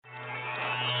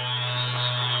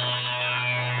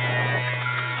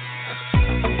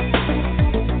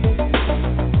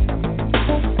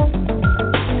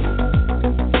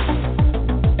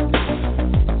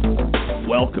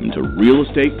listen to Real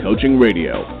Estate Coaching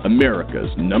Radio, America's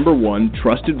 #1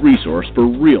 trusted resource for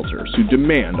realtors who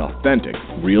demand authentic,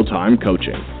 real-time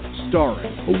coaching.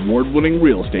 Starring award-winning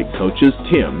real estate coaches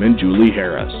Tim and Julie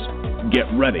Harris. Get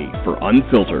ready for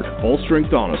unfiltered,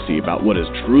 full-strength honesty about what is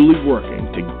truly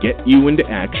working to get you into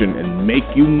action and make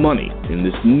you money in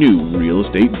this new real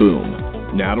estate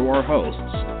boom. Now to our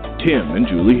hosts, Tim and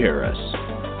Julie Harris.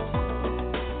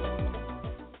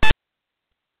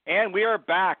 And we are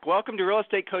back. Welcome to Real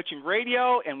Estate Coaching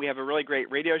Radio, and we have a really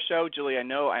great radio show. Julie, I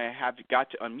know I have got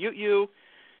to unmute you.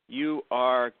 You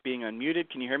are being unmuted.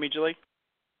 Can you hear me, Julie?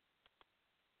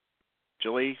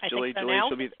 Julie. Now?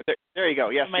 There you go.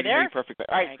 Yes, Am I there? Perfectly.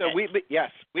 All right. So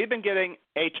we've been getting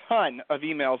a ton of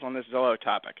emails on this Zillow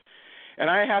topic, and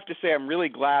I have to say I'm really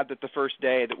glad that the first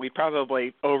day that we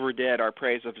probably overdid our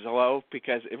praise of Zillow,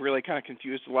 because it really kind of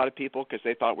confused a lot of people because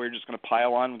they thought we were just going to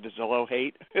pile on with the Zillow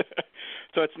hate.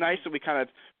 So it's nice that we kind of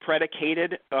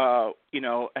predicated,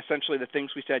 essentially the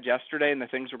things we said yesterday and the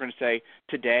things we're going to say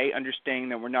today, understanding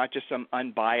that we're not just some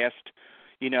unbiased,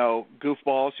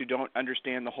 goofballs who don't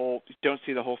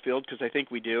see the whole field, because I think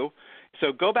we do.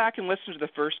 So go back and listen to the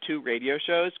first 2 radio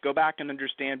shows. Go back and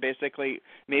understand basically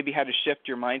maybe how to shift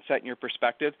your mindset and your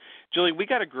perspective. Julie, we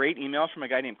got a great email from a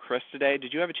guy named Chris today.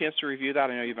 Did you have a chance to review that?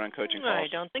 I know you've been on coaching calls. I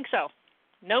don't think so.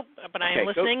 Nope, but I am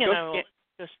listening, and I will go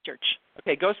search.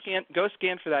 Okay, go scan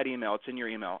for that email. It's in your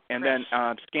email, and then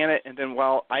scan it. And then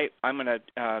I'm going to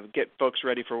get folks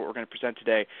ready for what we're going to present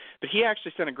today. But he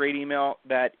actually sent a great email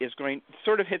that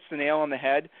sort of hits the nail on the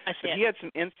head. I see it. He had some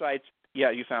insights.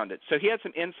 Yeah, you found it. So he had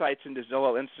some insights into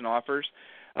Zillow Instant Offers.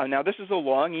 Now this is a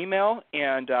long email,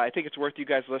 and I think it's worth you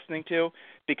guys listening to,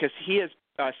 because he is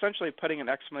essentially putting an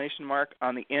exclamation mark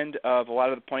on the end of a lot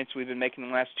of the points we've been making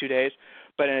in the last 2 days.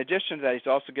 But in addition to that, he's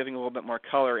also giving a little bit more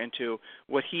color into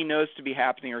what he knows to be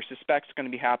happening or suspects going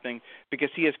to be happening, because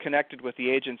he is connected with the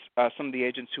agents, some of the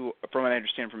agents who, from what I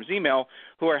understand from his email,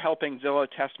 who are helping Zillow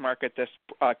test market this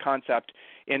concept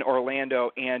in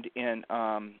Orlando and in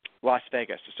Las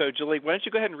Vegas. So, Julie, why don't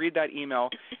you go ahead and read that email,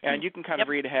 and you can kind of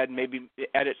read ahead and maybe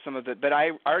edit some of it. But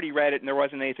I already read it, and there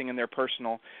wasn't anything in there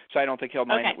personal, so I don't think he'll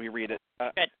mind that we read it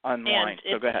online.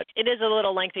 So go ahead. It is a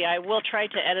little lengthy. I will try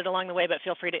to edit along the way, but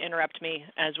feel free to interrupt me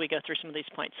as we go through some of these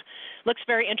points. Looks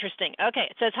very interesting. Okay,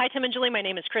 it says, "Hi, Tim and Julie. My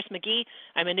name is Chris McGee.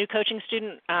 I'm a new coaching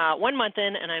student 1 month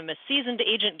in, and I'm a seasoned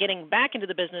agent getting back into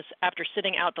the business after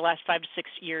sitting out the last 5 to 6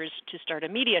 years to start a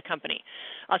media company.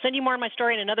 I'll send you more on my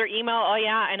story in another email. Oh,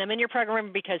 yeah, and I'm in your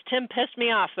program because Tim pissed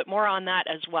me off, but more on that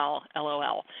as well.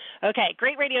 LOL. Okay,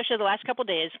 great radio show the last couple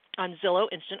days on Zillow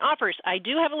Instant Offers. I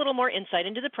do have a little more insight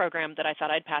into the program that I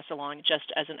thought I'd pass along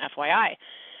just as an FYI.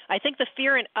 I think the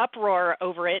fear and uproar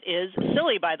over it is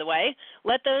silly, by the way.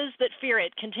 Let those that fear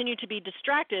it continue to be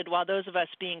distracted while those of us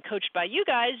being coached by you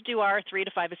guys do our 3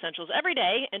 to 5 essentials every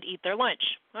day and eat their lunch."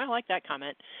 I like that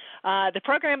comment. The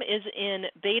program is in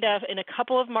beta in a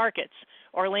couple of markets,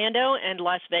 Orlando and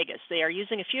Las Vegas. They are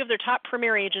using a few of their top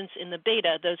premier agents in the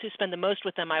beta, those who spend the most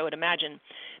with them, I would imagine.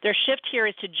 Their shift here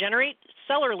is to generate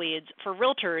seller leads for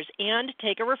realtors and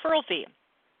take a referral fee.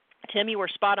 Tim, you were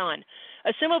spot on.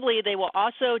 Assumably, they will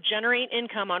also generate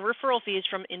income on referral fees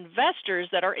from investors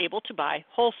that are able to buy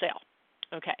wholesale.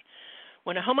 Okay.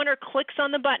 When a homeowner clicks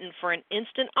on the button for an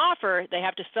instant offer, they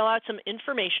have to fill out some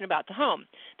information about the home.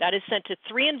 That is sent to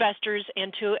 3 investors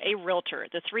and to a realtor.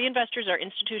 The 3 investors are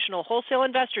institutional wholesale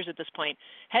investors at this point,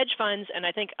 hedge funds, and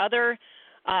I think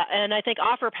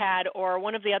OfferPad or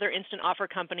one of the other instant offer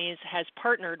companies has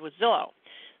partnered with Zillow.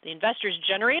 The investors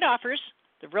generate offers.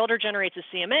 The realtor generates a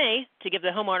CMA to give the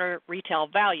homeowner retail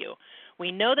value.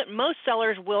 We know that most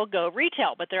sellers will go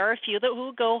retail, but there are a few that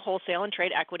will go wholesale and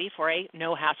trade equity for a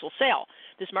no-hassle sale.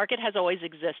 This market has always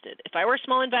existed. If I were a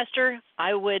small investor,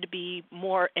 I'd be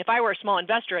more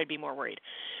worried.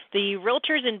 The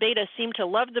realtors in beta seem to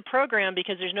love the program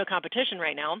because there's no competition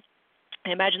right now. I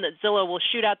imagine that Zillow will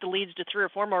shoot out the leads to 3 or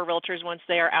 4 more realtors once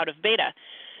they are out of beta.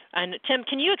 And Tim,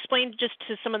 can you explain just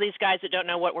to some of these guys that don't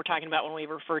know what we're talking about when we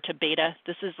refer to beta?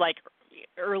 This is like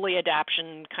early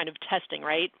adoption kind of testing,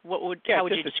 right? How would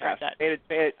you describe that?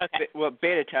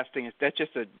 Beta testing that's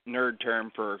just a nerd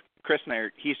term for Chris and I.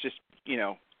 He's just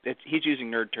he's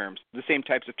using nerd terms, the same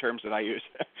types of terms that I use.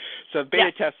 So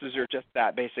beta testers are just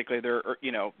that. Basically, they're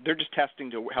just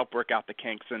testing to help work out the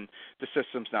kinks, and the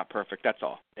system's not perfect. That's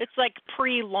all. It's like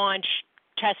pre-launch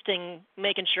testing,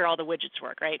 making sure all the widgets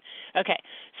work, right? Okay.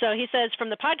 So he says, from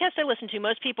the podcast I listen to,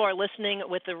 most people are listening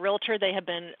with the realtor they have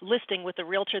been listing with the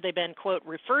realtor they've been, quote,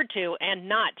 referred to and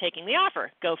not taking the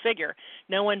offer. Go figure.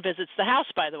 No one visits the house,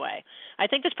 by the way. I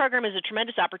think this program is a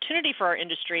tremendous opportunity for our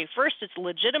industry. First, it's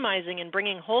legitimizing and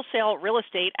bringing wholesale real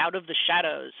estate out of the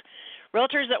shadows.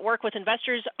 Realtors that work with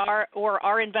investors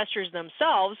are investors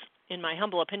themselves, in my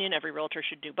humble opinion, every realtor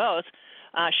should do both,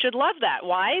 should love that.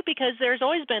 Why? Because there's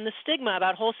always been the stigma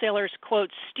about wholesalers, quote,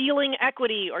 stealing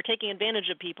equity or taking advantage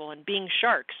of people and being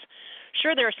sharks.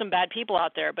 Sure, there are some bad people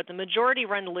out there, but the majority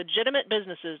run legitimate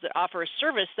businesses that offer a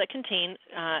service that contain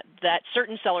that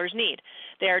certain sellers need.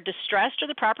 They are distressed or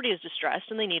the property is distressed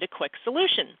and they need a quick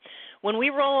solution. When we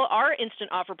roll our instant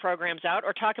offer programs out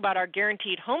or talk about our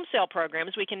guaranteed home sale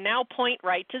programs, we can now point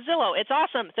right to Zillow. It's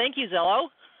awesome. Thank you, Zillow.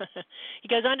 He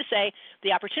goes on to say,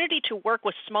 the opportunity to work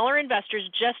with smaller investors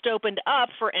just opened up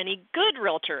for any good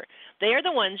realtor. They are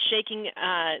the ones shaking.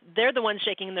 They're the ones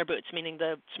shaking in their boots, meaning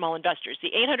the small investors.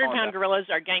 The 800-pound gorillas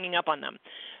are ganging up on them.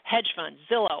 Hedge funds,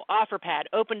 Zillow, OfferPad,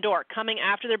 Open Door, coming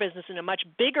after their business in a much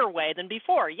bigger way than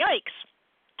before. Yikes.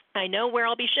 I know where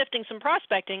I'll be shifting some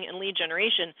prospecting and lead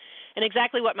generation and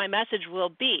exactly what my message will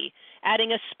be,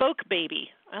 adding a spoke baby.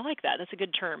 I like that. That's a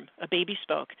good term, a baby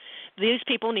spoke. These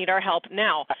people need our help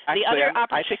now. Actually, the other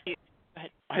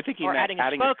I think he meant adding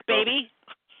a spoke baby.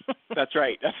 That's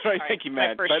right. That's what I think he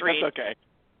meant, but that's okay.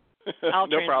 I'll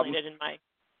no translate problem. it in my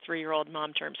 3-year-old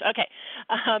mom terms. Okay,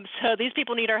 so these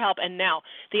people need our help, and now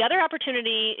the other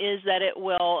opportunity is that it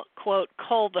will, quote,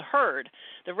 cull the herd.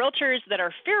 The realtors that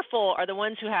are fearful are the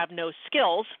ones who have no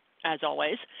skills, as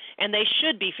always, and they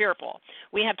should be fearful.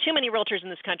 We have too many realtors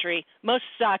in this country. Most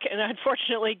suck and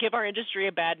unfortunately give our industry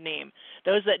a bad name.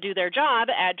 Those that do their job,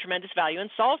 add tremendous value,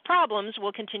 and solve problems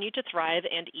will continue to thrive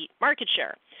and eat market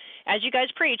share. As you guys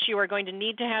preach, you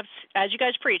need to have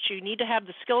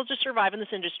the skills to survive in this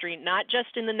industry, not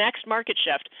just in the next market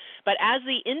shift, but as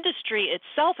the industry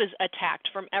itself is attacked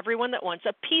from everyone that wants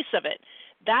a piece of it.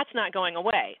 That's not going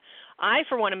away. I,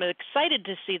 for one, am excited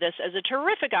to see this as a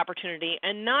terrific opportunity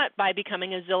and not by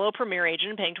becoming a Zillow Premier agent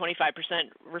and paying 25%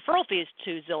 referral fees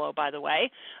to Zillow, by the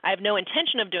way. I have no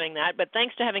intention of doing that, but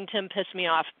thanks to having Tim piss me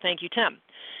off. Thank you, Tim.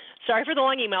 Sorry for the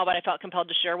long email, but I felt compelled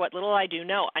to share what little I do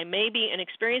know. I may be an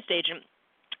experienced agent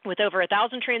with over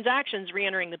 1,000 transactions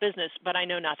re-entering the business, but I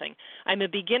know nothing. I'm a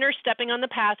beginner stepping on the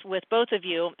path with both of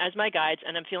you as my guides,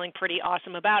 and I'm feeling pretty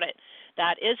awesome about it.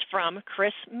 That is from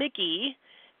Chris McGee.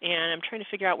 And I'm trying to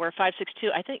figure out where 562,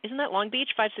 I think, isn't that Long Beach,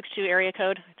 562 area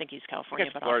code? I think he's California,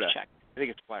 but I'll have to check. I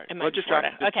think it's Florida. Just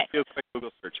do a quick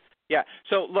Google search. Yeah.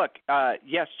 So look,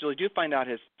 yes, Julie, do find out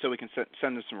so we can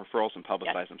send them some referrals and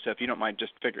publicize them. So if you don't mind,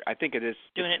 just figure. I think it is.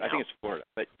 I think it's Florida,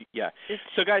 but yeah.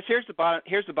 So guys, here's the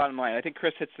bottom line. I think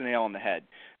Chris hits the nail on the head.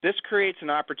 This creates an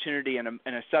opportunity in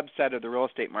a subset of the real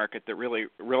estate market that really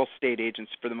real estate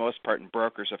agents, for the most part, and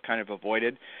brokers have kind of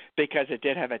avoided because it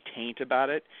did have a taint about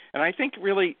it. And I think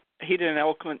really he did an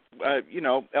eloquent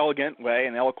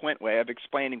way of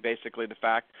explaining basically the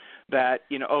fact that,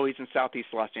 he's in Southeast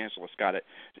Los Angeles, got it.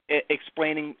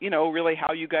 Explaining, really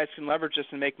how you guys can leverage this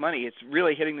and make money. It's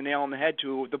really hitting the nail on the head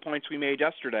to the points we made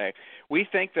yesterday. We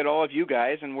think that all of you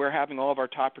guys, and we're having all of our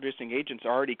top producing agents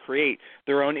already create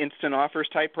their own instant offers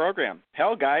type program.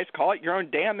 Hell, guys, call it your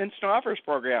own damn instant offers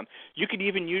program. You could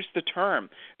even use the term.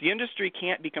 The industry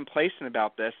can't be complacent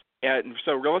about this. And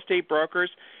so real estate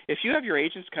brokers, if you have your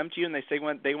agents come to you and they say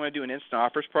they want to do an instant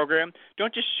offers program,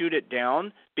 don't just shoot it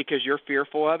down because you're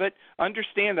fearful of it.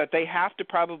 Understand that they have to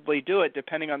probably do it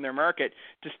depending on their market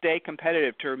to stay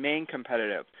competitive, to remain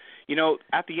competitive.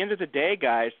 At the end of the day,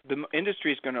 guys, the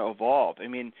industry is going to evolve. I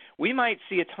mean, we might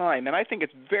see a time, and I think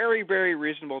it's very, very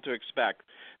reasonable to expect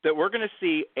that we're going to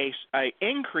see a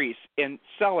increase in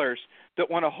sellers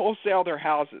that want to wholesale their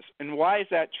houses. And why is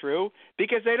that true?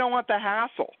 Because they don't want the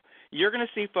hassle. You're going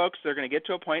to see folks that are going to get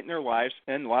to a point in their lives,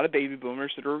 and a lot of baby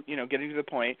boomers that are, getting to the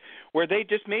point where they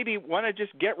just maybe want to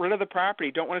just get rid of the property,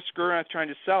 don't want to screw around trying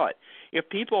to sell it. If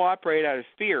people operate out of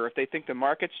fear, if they think the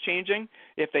market's changing,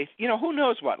 if they, who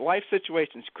knows what, life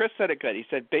situations. Chris said it good. He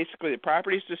said basically the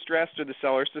property's distressed or the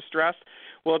seller's distressed.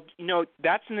 Well,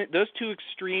 those two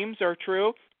extremes are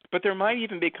true, but there might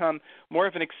even become more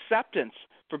of an acceptance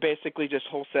for basically just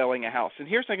wholesaling a house. And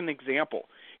here's like an example.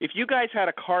 If you guys had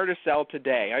a car to sell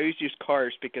today, I always use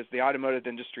cars because the automotive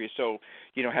industry is so,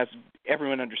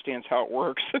 everyone understands how it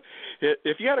works.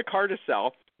 If you had a car to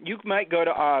sell, you might go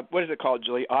to, what is it called,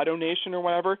 Julie, AutoNation or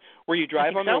whatever, where you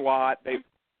drive on their lot.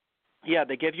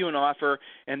 They give you an offer,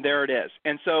 and there it is.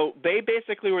 And so they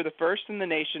basically were the first in the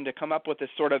nation to come up with this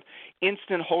sort of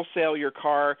instant wholesale your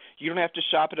car. You don't have to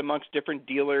shop it amongst different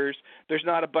dealers. There's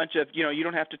not a bunch of, you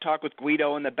don't have to talk with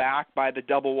Guido in the back by the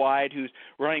double wide who's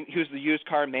the used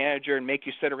car manager and make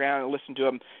you sit around and listen to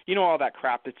him. All that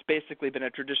crap. It's basically been a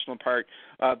traditional part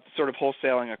of sort of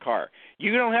wholesaling a car.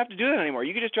 You don't have to do that anymore.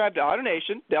 You can just drive to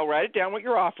AutoNation. They'll write it down what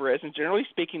your offer is, and generally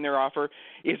speaking, their offer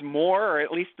is more or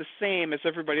at least the same as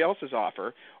everybody else's businesses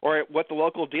offer or what the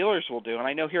local dealers will do. And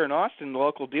I know here in Austin, the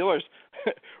local dealers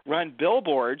run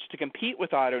billboards to compete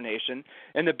with AutoNation,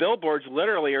 and the billboards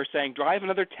literally are saying, drive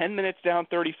another 10 minutes down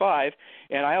 35,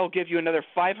 and I'll give you another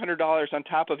 $500 on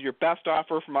top of your best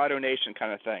offer from AutoNation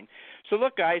kind of thing. So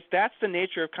look, guys, that's the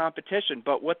nature of competition.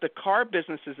 But what the car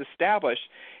business has established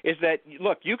is that,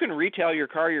 look, you can retail your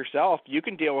car yourself. You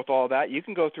can deal with all that. You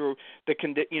can go through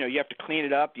you have to clean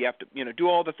it up. You have to, do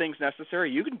all the things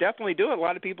necessary. You can definitely do it. A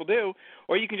lot of people do.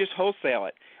 Or you can just wholesale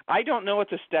it. I don't know what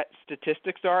the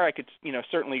statistics are. I could,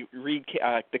 certainly read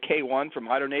the K1 from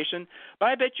AutoNation, but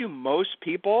I bet you most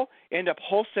people end up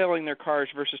wholesaling their cars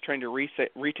versus trying to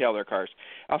retail their cars.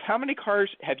 How many cars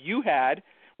have you had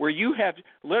where you have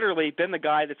literally been the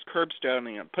guy that's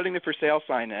curbstoning them, putting the for sale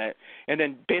sign in it, and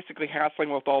then basically hassling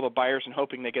with all the buyers and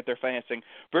hoping they get their financing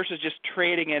versus just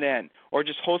trading it in or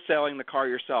just wholesaling the car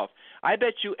yourself? I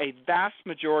bet you a vast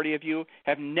majority of you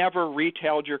have never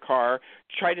retailed your car,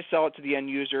 tried to sell it to the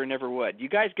end user, and never would. You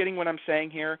guys getting what I'm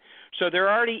saying here? So there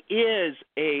already is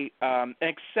an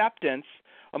acceptance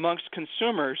amongst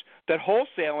consumers that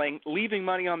wholesaling, leaving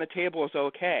money on the table is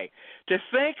okay. To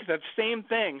think that the same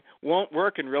thing won't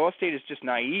work in real estate is just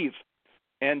naive.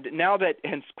 And now that,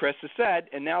 as Chris has said,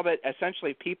 and now that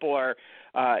essentially people are,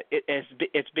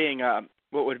 it's being,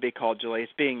 what would it be called, Julie?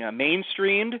 It's being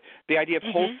mainstreamed, the idea of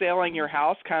wholesaling your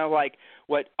house, kind of like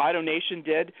what AutoNation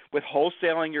did with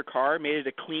wholesaling your car, made it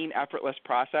a clean, effortless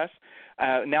process.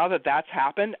 Now that that's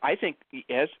happened, I think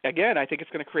it's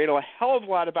going to create a hell of a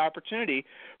lot of opportunity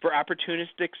for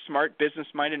opportunistic, smart,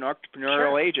 business-minded,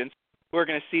 entrepreneurial agents who are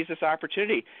going to seize this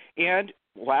opportunity. And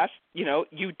last,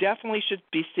 you definitely should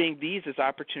be seeing these as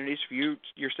opportunities for you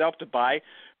yourself to buy,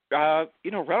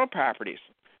 rental properties.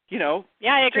 Yeah,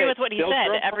 I agree with what he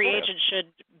said. Every agent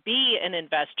should be an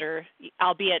investor,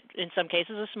 albeit in some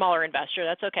cases a smaller investor.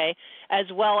 That's okay, as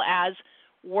well as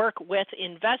work with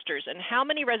investors. And how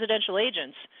many residential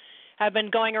agents have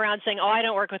been going around saying, I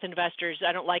don't work with investors,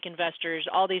 I don't like investors,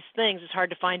 all these things, it's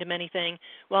hard to find them anything.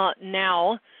 Well,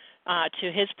 now,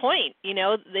 to his point,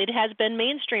 it has been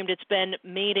mainstreamed. It's been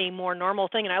made a more normal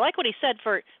thing. And I like what he said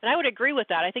and I would agree with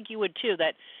that. I think you would too,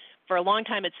 that for a long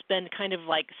time it's been kind of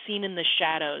like seen in the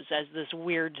shadows as this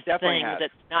weird thing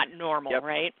that's not normal,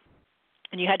 right?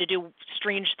 And you had to do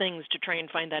strange things to try and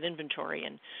find that inventory.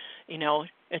 And,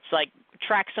 it's like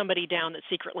track somebody down that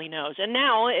secretly knows. And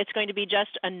now it's going to be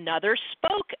just another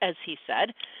spoke, as he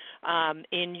said,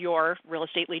 in your real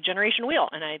estate lead generation wheel.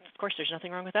 And of course, there's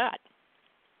nothing wrong with that.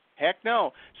 Heck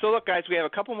no. So look, guys, we have a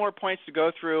couple more points to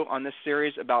go through on this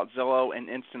series about Zillow and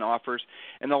instant offers.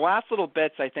 And the last little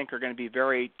bits, I think, are going to be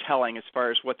very telling as far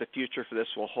as what the future for this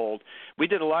will hold. We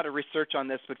did a lot of research on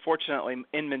this, but fortunately,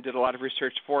 Inman did a lot of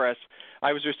research for us.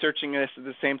 I was researching this at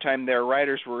the same time their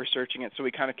writers were researching it, so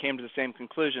we kind of came to the same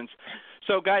conclusions.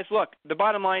 So, guys, look, the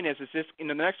bottom line is this,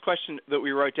 the next question that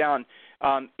we wrote down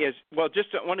is, just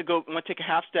I want to take a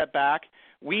half step back.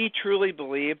 We truly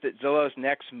believe that Zillow's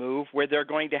next move, where they're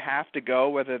going to have to go,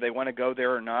 whether they want to go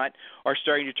there or not, are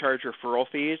starting to charge referral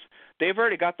fees. They've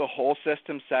already got the whole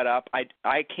system set up.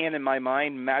 I can't in my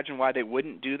mind imagine why they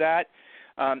wouldn't do that.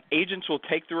 Agents will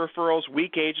take the referrals.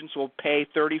 Weak agents will pay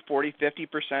 30, 40, 50%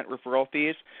 referral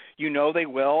fees. They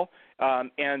will.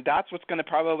 And that's what's going to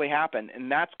probably happen.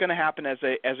 And that's going to happen as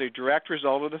a direct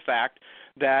result of the fact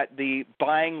that the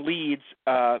buying leads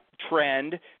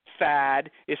trend fad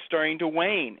is starting to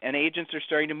wane, and agents are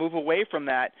starting to move away from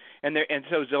that. And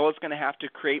so Zillow's going to have to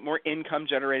create more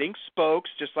income-generating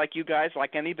spokes, just like you guys,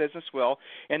 like any business will.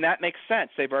 And that makes sense.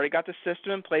 They've already got the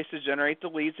system in place to generate the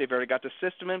leads. They've already got the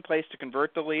system in place to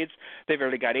convert the leads. They've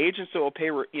already got agents that will pay,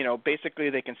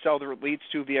 basically they can sell the leads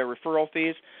to via referral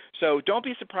fees. So don't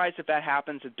be surprised if that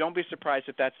happens, and don't be surprised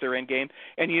if that's their end game.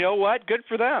 And you know what? Good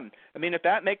for them. I mean, if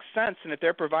that makes sense, and if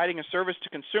they're providing a service to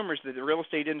consumers that the real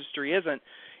estate industry isn't,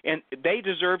 and they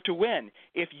deserve to win.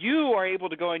 If you are able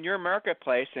to go in your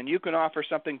marketplace and you can offer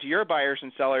something to your buyers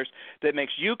and sellers that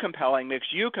makes you compelling, makes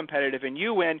you competitive, and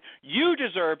you win, you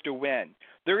deserve to win.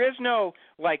 There is no,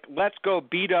 let's go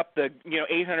beat up the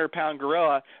 800-pound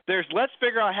gorilla. There's let's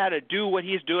figure out how to do what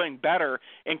he's doing better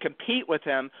and compete with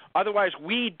him. Otherwise,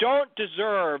 we don't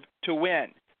deserve to win.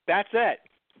 That's it.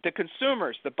 The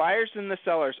consumers, the buyers and the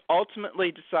sellers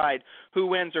ultimately decide who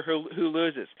wins or who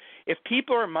loses. If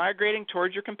people are migrating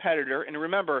towards your competitor, and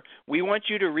remember, we want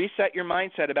you to reset your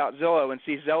mindset about Zillow and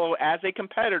see Zillow as a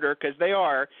competitor, because they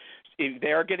are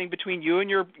getting between you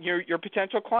and your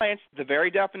potential clients the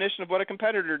very definition of what a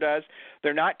competitor does.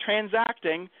 They're not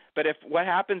transacting, but if what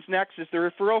happens next is the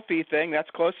referral fee thing,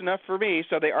 that's close enough for me.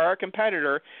 So they are a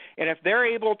competitor, and if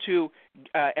they're able to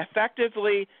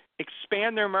effectively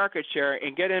expand their market share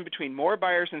and get in between more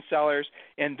buyers and sellers,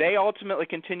 and they ultimately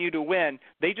continue to win.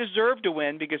 They deserve to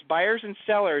win because buyers and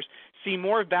sellers see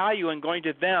more value in going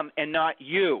to them and not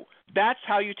you. That's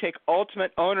how you take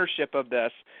ultimate ownership of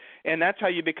this, and that's how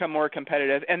you become more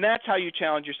competitive, and that's how you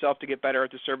challenge yourself to get better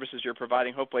at the services you're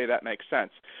providing. Hopefully that makes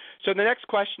sense. So the next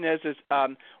question is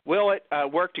will it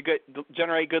work to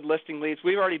generate good listing leads?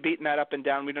 We've already beaten that up and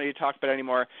down. We don't need to talk about it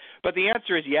anymore. But the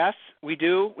answer is yes, we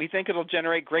do. We think it'll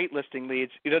generate great listing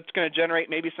leads. It's going to generate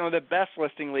maybe some of the best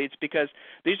listing leads because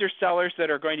these are sellers that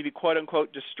are going to be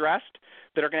quote-unquote distressed,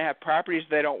 that are going to have properties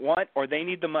they don't want, or they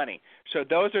need the money. So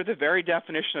those are the very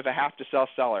definition of a have-to-sell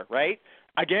seller, right?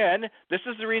 Again, this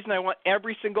is the reason I want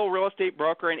every single real estate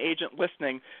broker and agent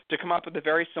listening to come up with a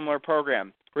very similar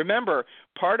program. Remember,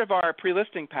 part of our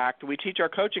pre-listing pack that we teach our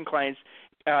coaching clients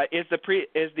is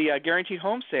the guaranteed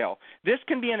home sale. This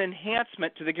can be an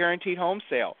enhancement to the guaranteed home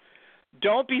sale.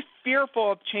 Don't be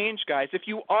fearful of change, guys. If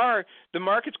you are, the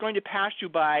market's going to pass you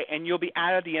by, and you'll be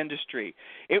out of the industry.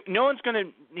 No one's going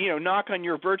to, knock on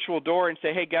your virtual door and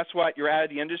say, hey, guess what? You're out of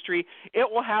the industry.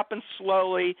 It will happen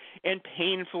slowly and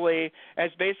painfully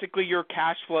as basically your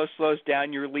cash flow slows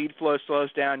down, your lead flow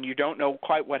slows down, you don't know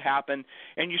quite what happened,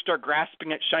 and you start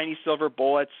grasping at shiny silver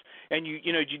bullets, and you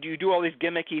do all these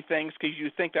gimmicky things because you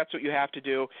think that's what you have to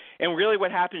do. And really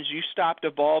what happens is you stopped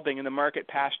evolving, and the market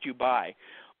passed you by.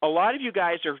 A lot of you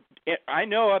guys I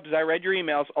know as I read your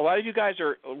emails, a lot of you guys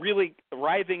are really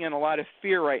writhing in a lot of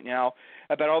fear right now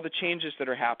about all the changes that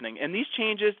are happening. And these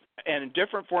changes and in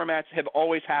different formats have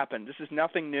always happened. This is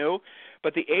nothing new.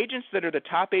 But the agents that are the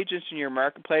top agents in your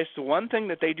marketplace, the one thing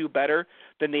that they do better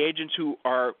than the agents who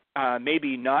are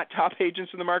maybe not top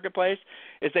agents in the marketplace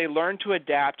is they learn to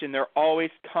adapt, and they're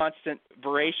always constant,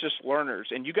 voracious learners.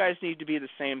 And you guys need to be the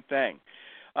same thing.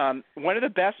 One of the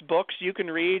best books you can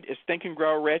read is Think and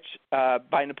Grow Rich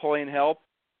by Napoleon Hill.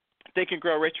 Think and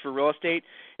Grow Rich for Real Estate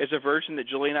is a version that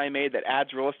Julie and I made that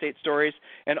adds real estate stories,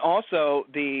 and also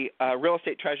the Real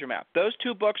Estate Treasure Map. Those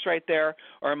two books right there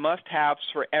are must-haves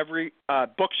for every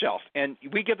bookshelf, and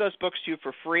we give those books to you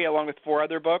for free along with 4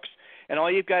 other books. And all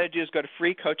you've got to do is go to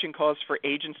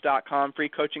freecoachingcallsforagents.com,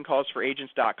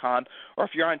 freecoachingcallsforagents.com, or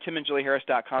if you're on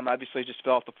timandjulieharris.com, obviously just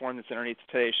fill out the form that's underneath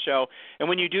today's show. And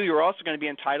when you do, you're also going to be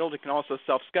entitled. You can also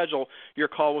self-schedule your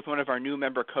call with one of our new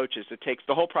member coaches.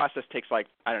 The whole process takes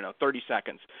 30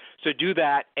 seconds. So do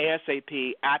that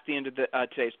ASAP at the end of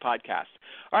today's podcast.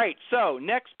 All right, so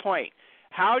next point.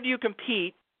 How do you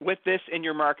compete with this in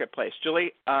your marketplace?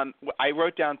 Julie, I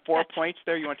wrote down 4 points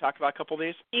there. You want to talk about a couple of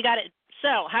these? You got it.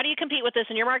 So how do you compete with this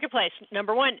in your marketplace?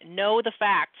 Number 1, know the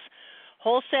facts.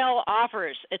 Wholesale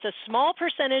offers. It's a small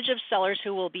percentage of sellers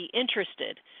who will be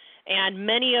interested, and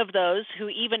many of those who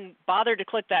even bother to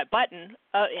click that button.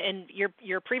 And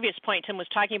your previous point, Tim, was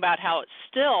talking about how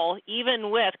still, even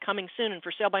with coming soon and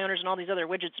for sale by owners and all these other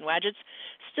widgets and wadgets,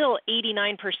 still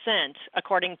 89%,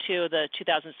 according to the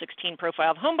 2016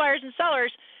 profile of home buyers and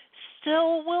sellers,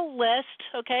 still will list,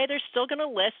 okay? They're still going to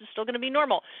list. It's still going to be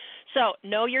normal. So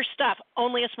know your stuff.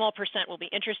 Only a small percent will be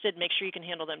interested. Make sure you can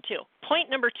handle them too. Point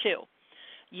number 2,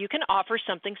 you can offer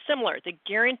something similar. The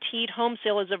guaranteed home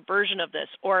sale is a version of this.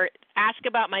 Or ask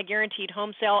about my guaranteed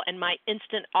home sale and my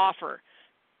instant offer.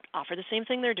 Offer the same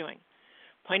thing they're doing.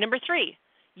 Point number 3,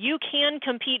 you can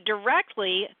compete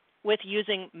directly with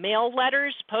using mail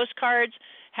letters, postcards,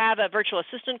 have a virtual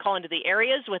assistant call into the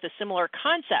areas with a similar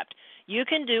concept. You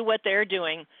can do what they're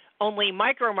doing, only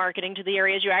micro-marketing to the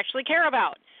areas you actually care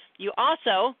about. You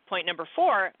also, point number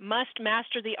 4, must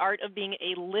master the art of being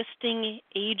a listing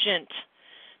agent.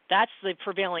 That's the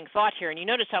prevailing thought here. And you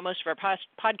notice how most of our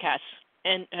podcasts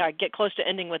get close to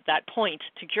ending with that point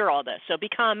to cure all this. So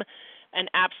become an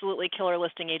absolutely killer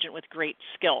listing agent with great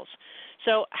skills.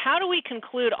 So how do we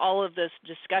conclude all of this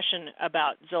discussion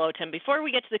about Zillow, Tim? Before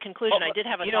we get to the conclusion, I did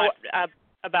have a thought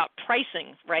about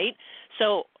pricing, right?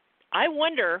 So I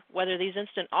wonder whether these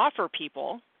instant offer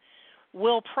people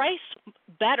will price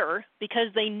better because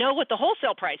they know what the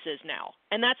wholesale price is now.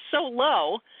 And that's so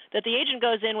low that the agent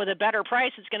goes in with a better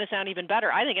price, it's going to sound even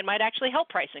better. I think it might actually help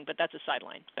pricing, but that's a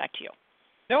sideline. Back to you.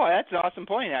 No, that's an awesome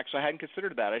point, actually. I hadn't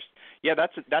considered that.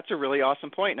 That's a really awesome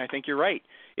point, and I think you're right.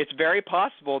 It's very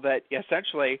possible that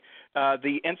essentially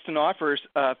the instant offers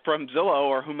from Zillow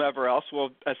or whomever else will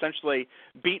essentially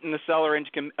beaten the seller into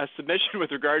a submission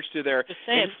with regards to their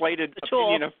inflated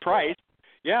opinion of price.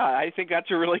 Yeah, I think that's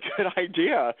a really good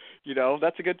idea.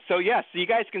 That's a good – so, yes, you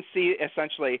guys can see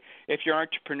essentially if you're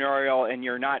entrepreneurial and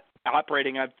you're not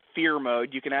operating on fear mode,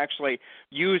 you can actually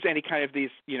use any kind of these,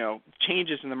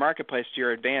 changes in the marketplace to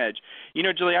your advantage.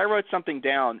 Julie, I wrote something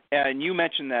down, and you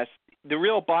mentioned this. The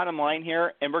real bottom line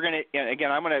here, and we're going to – again,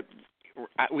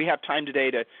 we have time today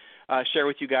to share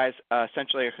with you guys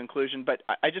essentially a conclusion. But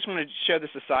I just want to share this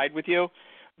aside with you.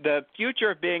 The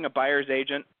future of being a buyer's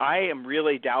agent, I am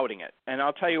really doubting it, and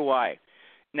I'll tell you why.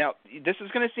 Now, this is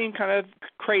going to seem kind of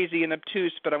crazy and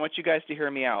obtuse, but I want you guys to hear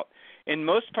me out. In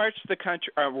most parts of the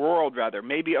country, world rather,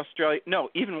 maybe Australia, no,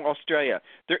 even Australia,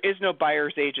 there is no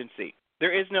buyer's agency.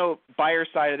 There is no buyer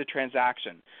side of the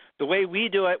transaction. The way we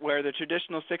do it, where the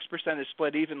traditional 6% is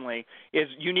split evenly, is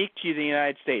unique to the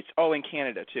United States. Oh, and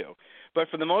Canada too. But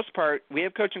for the most part, we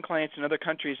have coaching clients in other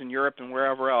countries in Europe and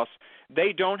wherever else.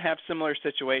 They don't have similar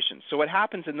situations. So what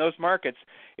happens in those markets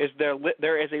is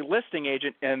there is a listing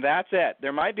agent, and that's it.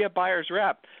 There might be a buyer's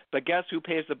rep, but guess who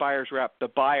pays the buyer's rep? The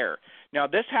buyer. Now,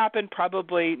 this happened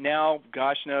probably now,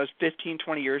 gosh knows, 15,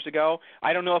 20 years ago.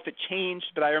 I don't know if it changed,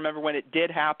 but I remember when it did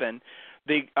happen.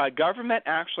 The government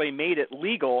actually made it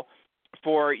legal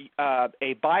for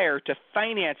a buyer to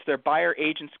finance their buyer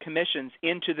agent's commissions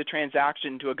into the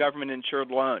transaction to a government-insured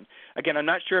loan. Again, I'm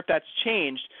not sure if that's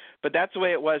changed, but that's the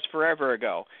way it was forever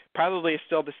ago. Probably is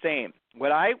still the same.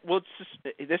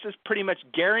 This is pretty much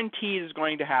guaranteed is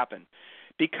going to happen.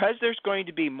 Because there's going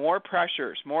to be more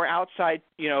pressures, more outside,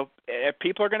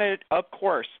 people are going to, of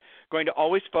course, going to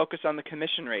always focus on the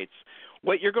commission rates.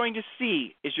 What you're going to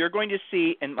see is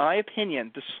in my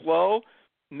opinion, the slow,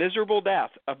 miserable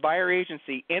death of buyer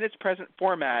agency in its present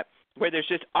format, where there's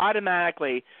just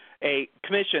automatically a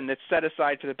commission that's set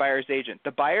aside for the buyer's agent.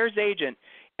 The buyer's agent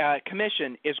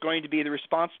commission is going to be the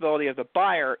responsibility of the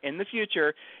buyer in the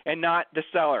future and not the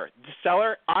seller. The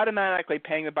seller automatically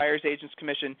paying the buyer's agent's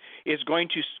commission is going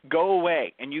to go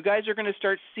away, and you guys are going to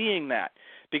start seeing that.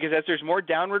 Because as there's more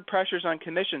downward pressures on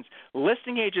commissions,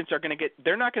 listing agents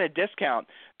they're not going to discount.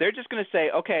 They're just going to say,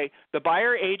 okay, the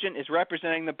buyer agent is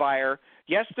representing the buyer.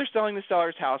 Yes, they're selling the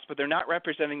seller's house, but they're not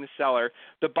representing the seller.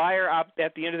 The buyer,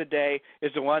 at the end of the day,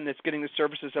 is the one that's getting the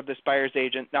services of this buyer's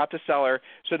agent, not the seller.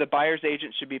 So the buyer's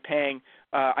agent should be paying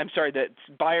the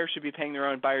buyer should be paying their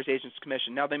own buyer's agent's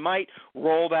commission. Now, they might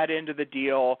roll that into the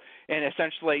deal and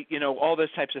essentially, all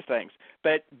those types of things.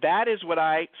 But that is what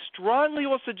I strongly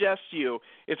will suggest to you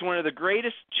is one of the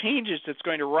greatest changes that's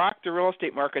going to rock the real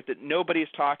estate market that nobody is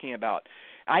talking about.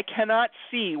 I cannot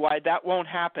see why that won't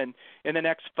happen in the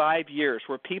next 5 years,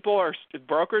 where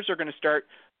brokers are going to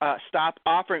stop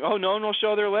offering, no one will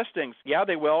show their listings. Yeah,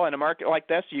 they will in a market like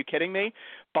this. Are you kidding me?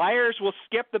 Buyers will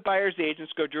skip the buyer's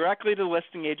agents, go directly to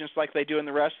listing agents like they do in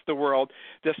the rest of the world.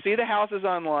 They'll see the houses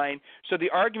online. So the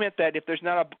argument that if there's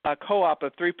not a co-op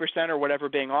of 3% or whatever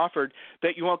being offered,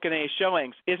 that you won't get any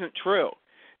showings isn't true.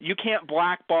 You can't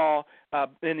blackball.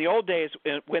 In the old days,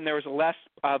 when there was less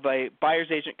of a buyer's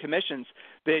agent commissions,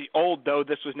 though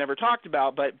this was never talked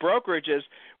about, but brokerages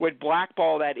would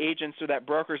blackball that agent's or that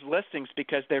broker's listings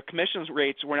because their commissions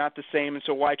rates were not the same, and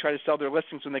so why try to sell their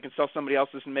listings when they can sell somebody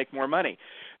else's and make more money?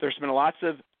 There's been lots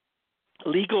of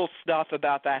legal stuff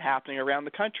about that happening around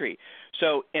the country.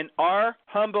 So in our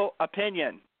humble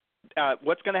opinion,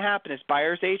 what's going to happen is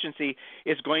buyer's agency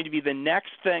is going to be the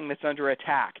next thing that's under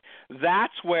attack.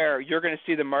 That's where you're going to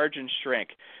see the margins shrink.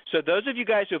 So those of you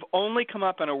guys who have only come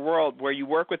up in a world where you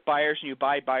work with buyers and you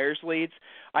buy buyers leads,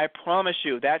 I promise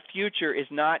you that future is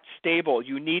not stable.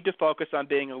 You need to focus on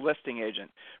being a listing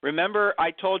agent. Remember,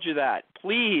 I told you that.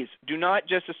 Please do not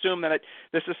just assume that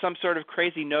this is some sort of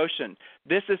crazy notion.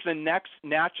 This is the next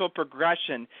natural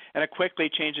progression in a quickly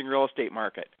changing real estate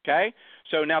market, okay?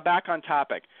 So now back on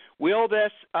topic. Will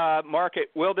this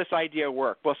idea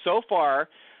work? Well, so far,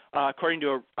 according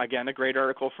to, a great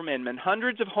article from Inman,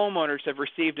 hundreds of homeowners have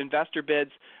received investor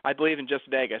bids, I believe, in just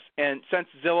Vegas, and since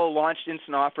Zillow launched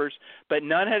instant offers, but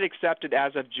none had accepted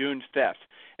as of June 5th.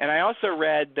 And I also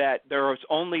read that there was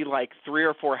only like 3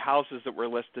 or 4 houses that were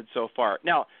listed so far.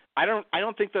 Now, I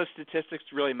don't think those statistics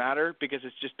really matter because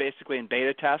it's just basically in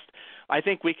beta test. I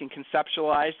think we can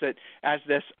conceptualize that as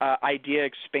this idea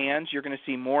expands, you're going to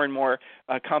see more and more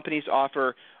companies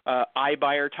offer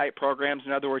iBuyer type programs.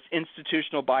 In other words,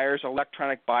 institutional buyers,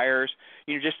 electronic buyers.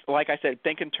 Just like I said,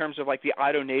 think in terms of like the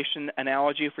AutoNation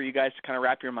analogy for you guys to kind of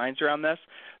wrap your minds around this.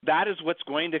 That is what's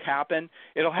going to happen.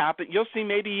 It'll happen. You'll see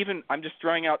maybe even, I'm just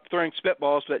throwing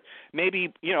spitballs, but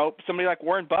maybe, somebody like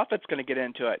Warren Buffett's going to get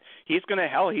into it. He's going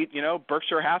to,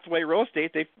 Berkshire Hathaway Real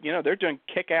Estate, they're doing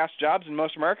kick-ass jobs in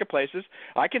most marketplaces.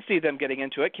 I could see them getting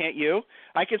into it, can't you?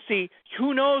 I could see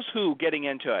who knows who getting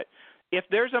into it. If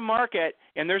there's a market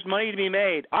and there's money to be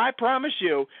made, I promise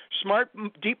you, smart,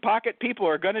 deep pocket people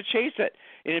are going to chase it.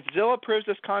 And if Zillow proves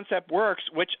this concept works,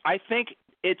 which I think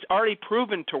it's already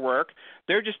proven to work,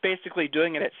 they're just basically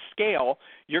doing it at scale,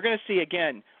 you're going to see,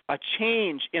 again, a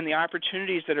change in the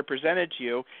opportunities that are presented to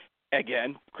you.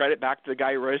 Again, credit back to the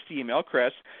guy who wrote us the email,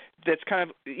 Chris. that's kind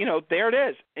of, there it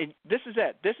is. And this is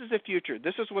it. This is the future.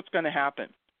 This is what's going to happen.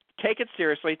 Take it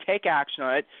seriously. Take action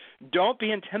on it. Don't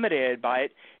be intimidated by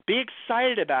it. Be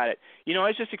excited about it. I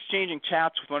was just exchanging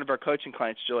chats with one of our coaching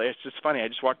clients, Julie. It's just funny. I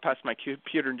just walked past my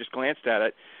computer and just glanced at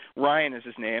it. Ryan is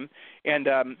his name. And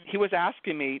he was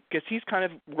asking me, because he's kind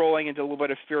of rolling into a little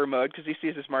bit of fear mode because he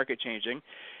sees this market changing.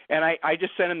 And I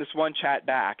just sent him this one chat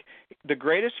back. The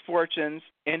greatest fortunes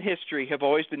in history have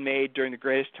always been made during the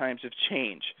greatest times of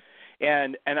change.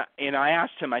 And I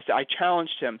asked him, I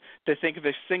challenged him to think of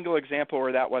a single example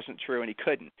where that wasn't true, and he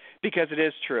couldn't, because it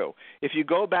is true. If you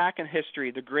go back in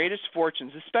history, the greatest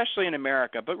fortunes, especially in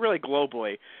America, but really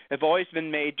globally, have always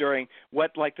been made during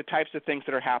the types of things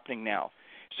that are happening now.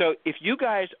 So if you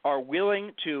guys are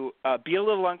willing to be a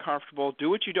little uncomfortable, do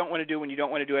what you don't want to do when you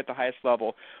don't want to do it at the highest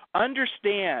level,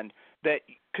 understand that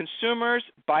consumers,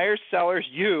 buyers, sellers,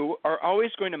 you are always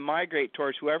going to migrate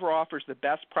towards whoever offers the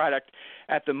best product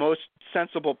at the most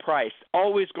sensible price.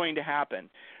 Always going to happen.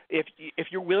 If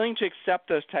you're willing to accept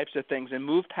those types of things and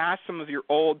move past some of your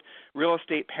old real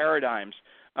estate paradigms,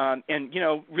 and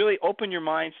really open your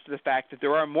minds to the fact that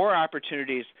there are more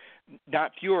opportunities,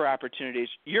 not fewer opportunities,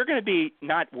 you're going to be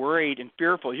not worried and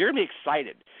fearful. You're going to be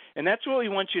excited. And that's what we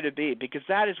want you to be, because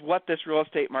that is what this real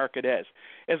estate market is.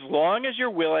 As long as you're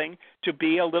willing to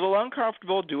be a little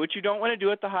uncomfortable, do what you don't want to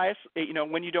do at the highest,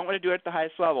 when you don't want to do it at the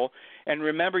highest level, and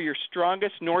remember your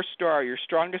strongest North Star, your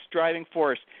strongest driving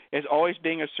force is always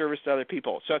being of service to other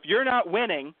people. So if you're not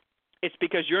winning, it's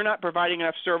because you're not providing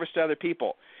enough service to other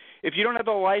people. If you don't have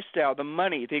the lifestyle, the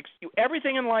money,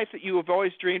 everything in life that you have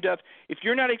always dreamed of, if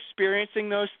you're not experiencing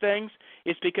those things,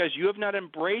 it's because you have not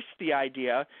embraced the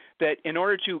idea that in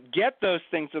order to get those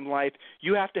things in life,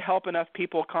 you have to help enough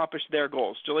people accomplish their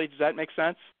goals. Julie, does that make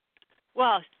sense?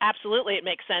 Well, absolutely, it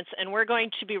makes sense. And we're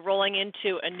going to be rolling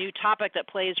into a new topic that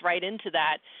plays right into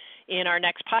that in our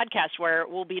next podcast, where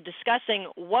we'll be discussing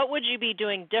what would you be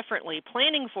doing differently,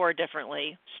 planning for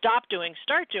differently, stop doing,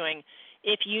 start doing,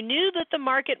 if you knew that the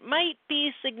market might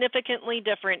be significantly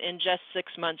different in just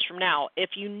 6 months from now,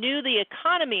 if you knew the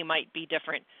economy might be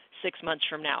different 6 months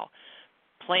from now.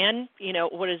 Plan,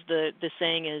 what is the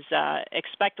saying is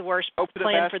expect the worst,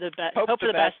 plan for the best, hope for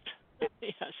the best.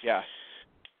 Yes. Yeah.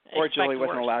 Poor Julie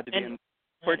wasn't allowed to be in.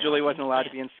 Poor Julie wasn't allowed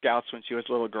to be in Scouts when she was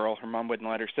a little girl. Her mom wouldn't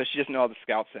let her, so she doesn't know all the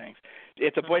Scout sayings.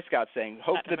 It's a Boy Scout saying,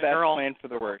 hope for the best, plan for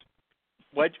the worst.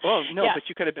 What? Oh, no, yes. But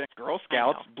you could have been Girl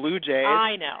Scouts, Blue Jays.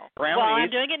 I know. Brownies. Well, I'm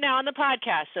doing it now on the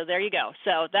podcast, so there you go.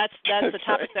 So that's the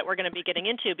topic that we're going to be getting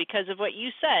into because of what you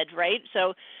said, right?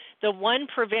 So the one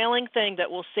prevailing thing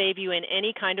that will save you in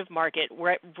any kind of market,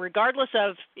 regardless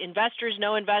of investors,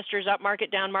 no investors, up market,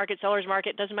 down market, sellers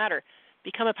market, doesn't matter.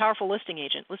 Become a powerful listing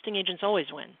agent. Listing agents always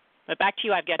win. But back to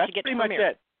you. I've got to get to Premier. That's pretty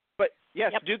much it. But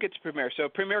yes, do get to Premier. So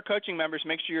Premier coaching members,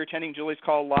 make sure you're attending Julie's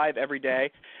call live every day,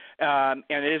 and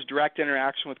it is direct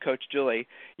interaction with Coach Julie.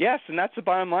 Yes, and that's the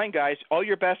bottom line, guys. All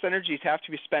your best energies have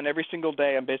to be spent every single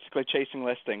day on basically chasing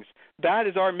listings. That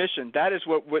is our mission. That is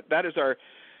what that is our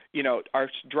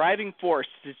driving force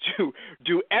is to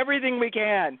do everything we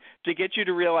can to get you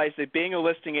to realize that being a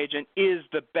listing agent is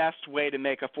the best way to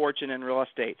make a fortune in real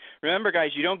estate. Remember,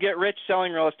 guys, you don't get rich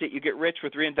selling real estate. You get rich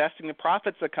with reinvesting the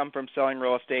profits that come from selling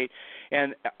real estate,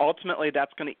 and ultimately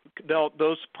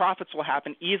those profits will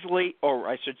happen easily, or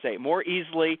I should say more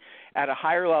easily, at a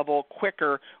higher level,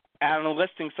 quicker, on the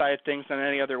listing side of things than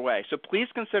any other way. So please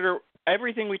consider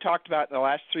everything we talked about in the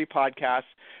last 3 podcasts.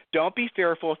 Don't be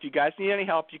fearful. If you guys need any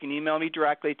help, you can email me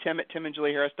directly,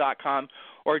 tim@timandjulieharris.com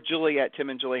or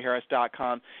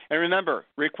julie@timandjulieharris.com. And remember,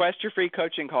 request your free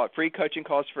coaching call at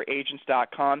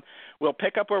freecoachingcallsforagents.com. We'll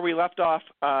pick up where we left off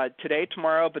today,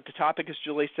 tomorrow, but the topic, as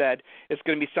Julie said, is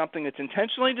going to be something that's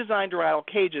intentionally designed to rattle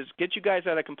cages, get you guys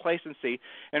out of complacency,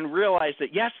 and realize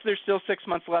that, yes, there's still 6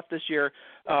 months left this year,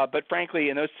 but frankly,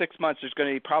 in those 6 months, there's going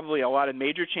to be probably a lot of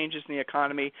major changes in the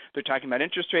economy. They're talking about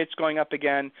interest rates going up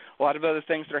again, a lot of other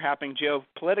things that are happening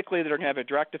geopolitically that are going to have a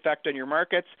direct effect on your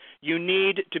markets. You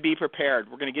need to be prepared.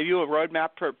 We're going to give you a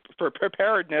roadmap for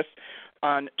preparedness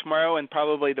on tomorrow and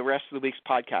probably the rest of the week's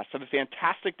podcast. Have a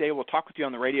fantastic day. We'll talk with you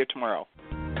on the radio tomorrow.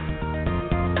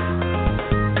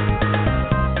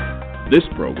 This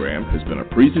program has been a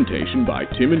presentation by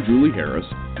Tim and Julie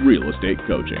Harris, Real Estate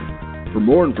Coaching. For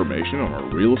more information on our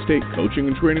real estate coaching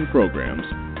and training programs,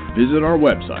 visit our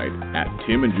website at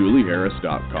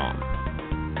timandjulieharris.com.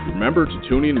 Remember to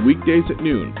tune in weekdays at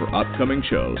noon for upcoming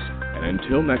shows. And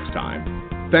until next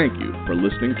time, thank you for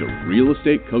listening to Real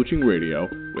Estate Coaching Radio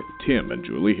with Tim and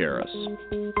Julie Harris.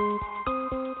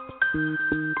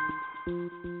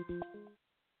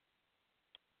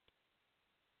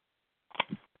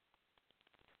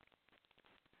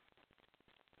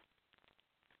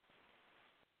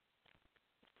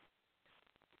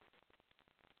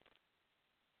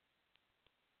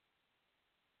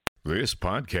 This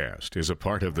podcast is a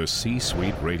part of the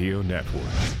C-Suite Radio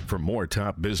Network. For more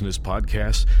top business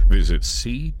podcasts, visit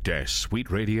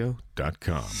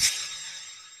c-suiteradio.com.